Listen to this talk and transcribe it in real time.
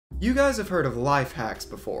You guys have heard of life hacks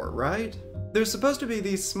before, right? There's supposed to be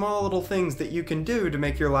these small little things that you can do to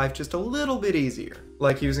make your life just a little bit easier,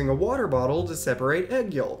 like using a water bottle to separate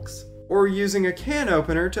egg yolks, or using a can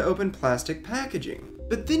opener to open plastic packaging.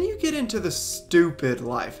 But then you get into the stupid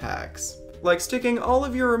life hacks, like sticking all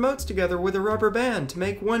of your remotes together with a rubber band to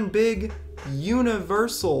make one big,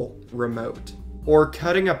 universal remote. Or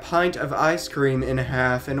cutting a pint of ice cream in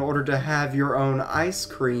half in order to have your own ice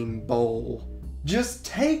cream bowl. Just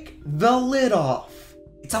take the lid off.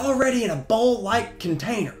 It's already in a bowl-like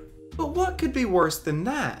container. But what could be worse than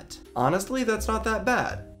that? Honestly, that's not that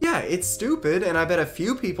bad. Yeah, it's stupid, and I bet a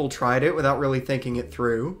few people tried it without really thinking it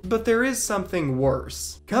through, but there is something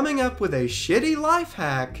worse. Coming up with a shitty life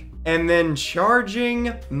hack, and then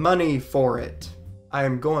charging money for it. I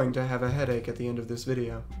am going to have a headache at the end of this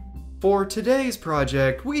video. For today's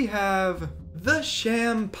project, we have the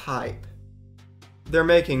Shampipe. They're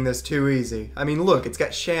making this too easy. I mean, look, it's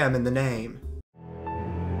got sham in the name.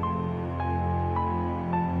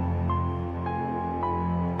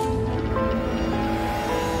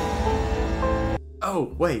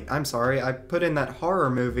 Oh, wait, I'm sorry. I put in that horror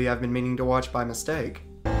movie I've been meaning to watch by mistake.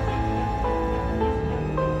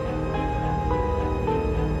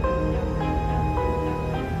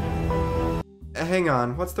 Hang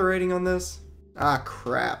on, what's the rating on this? Ah,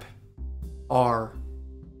 crap. R.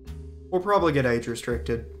 We'll probably get age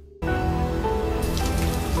restricted.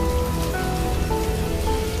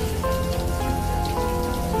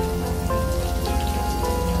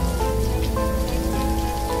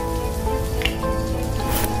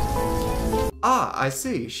 Ah, I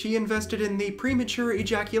see. She invested in the premature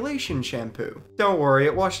ejaculation shampoo. Don't worry,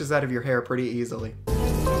 it washes out of your hair pretty easily.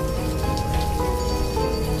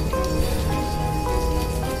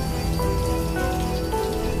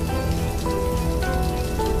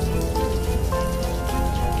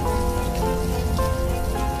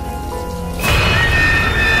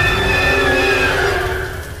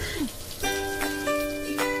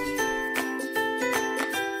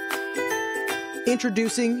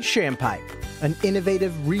 Introducing Shampipe, an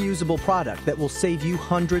innovative, reusable product that will save you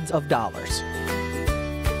hundreds of dollars.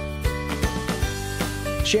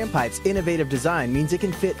 Shampipe's innovative design means it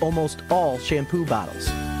can fit almost all shampoo bottles.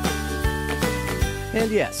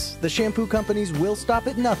 And yes, the shampoo companies will stop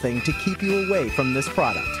at nothing to keep you away from this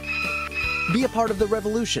product. Be a part of the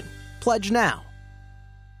revolution. Pledge now.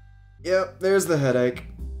 Yep, there's the headache.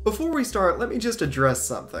 Before we start, let me just address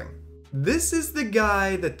something. This is the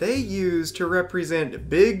guy that they use to represent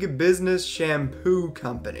big business shampoo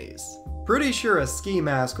companies. Pretty sure a ski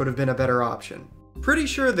mask would have been a better option. Pretty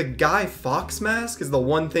sure the Guy Fawkes mask is the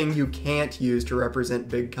one thing you can't use to represent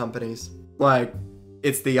big companies. Like,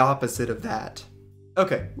 it's the opposite of that.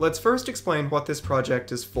 Okay, let's first explain what this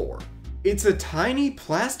project is for. It's a tiny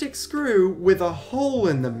plastic screw with a hole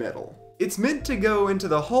in the middle. It's meant to go into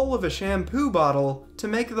the hole of a shampoo bottle to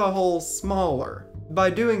make the hole smaller. By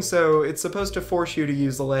doing so, it's supposed to force you to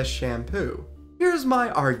use less shampoo. Here's my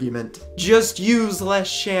argument. Just use less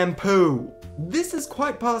shampoo. This is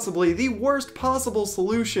quite possibly the worst possible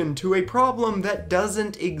solution to a problem that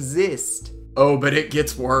doesn't exist. Oh, but it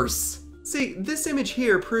gets worse. See, this image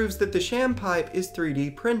here proves that the Shampipe is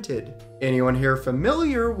 3D printed. Anyone here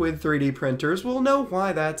familiar with 3D printers will know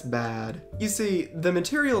why that's bad. You see, the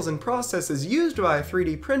materials and processes used by a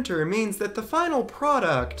 3D printer means that the final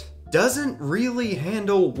product doesn't really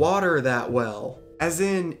handle water that well. As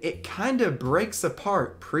in, it kinda breaks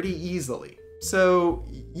apart pretty easily. So,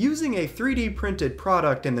 using a 3D printed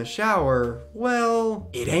product in the shower, well,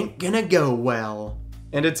 it ain't gonna go well.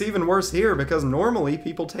 And it's even worse here because normally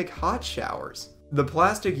people take hot showers. The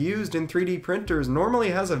plastic used in 3D printers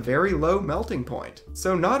normally has a very low melting point.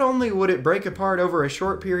 So not only would it break apart over a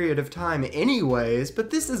short period of time anyways, but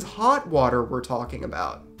this is hot water we're talking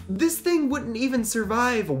about. This thing wouldn't even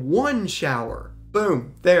survive one shower.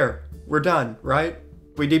 Boom, there, we're done, right?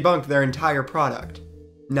 We debunked their entire product.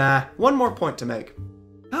 Nah, one more point to make.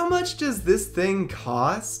 How much does this thing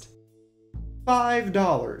cost?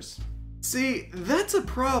 $5. See, that's a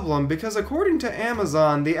problem because according to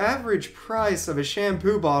Amazon, the average price of a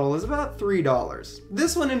shampoo bottle is about $3.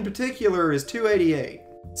 This one in particular is $2.88.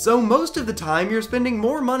 So most of the time you're spending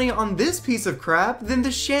more money on this piece of crap than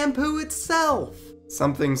the shampoo itself.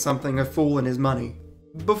 Something, a fool and his money.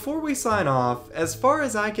 Before we sign off, as far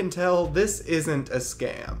as I can tell, this isn't a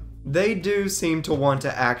scam. They do seem to want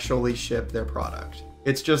to actually ship their product.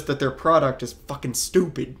 It's just that their product is fucking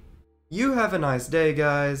stupid. You have a nice day,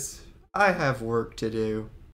 guys. I have work to do.